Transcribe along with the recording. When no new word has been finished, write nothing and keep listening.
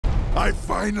I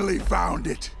finally found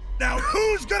it. Now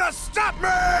who's gonna stop me?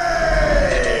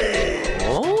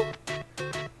 Oh?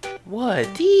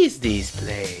 What is this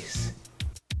place?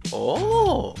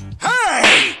 Oh!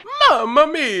 Hey! Mamma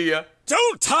mia!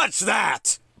 Don't touch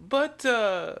that! But,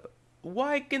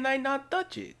 why can I not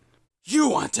touch it? You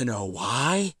want to know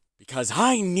why? Because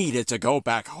I needed to go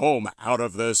back home out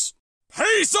of this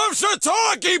piece of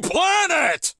shiitake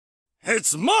planet!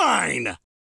 It's mine!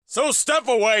 So step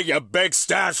away, you Big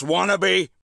Stache wannabe!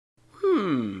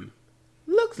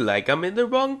 Looks like I'm in the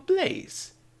wrong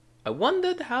place. I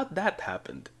wondered how that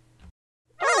happened.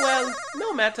 Oh well,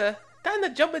 no matter. Time to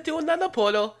jump into another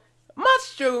portal.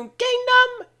 Mushroom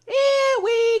Kingdom, here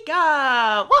we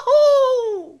go!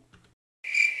 Woohoo!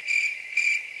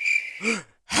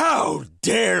 How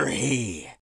dare he!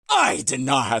 I did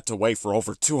not have to wait for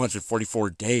over 244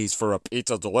 days for a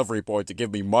pizza delivery boy to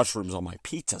give me mushrooms on my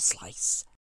pizza slice.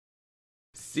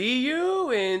 See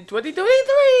you in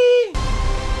 2023!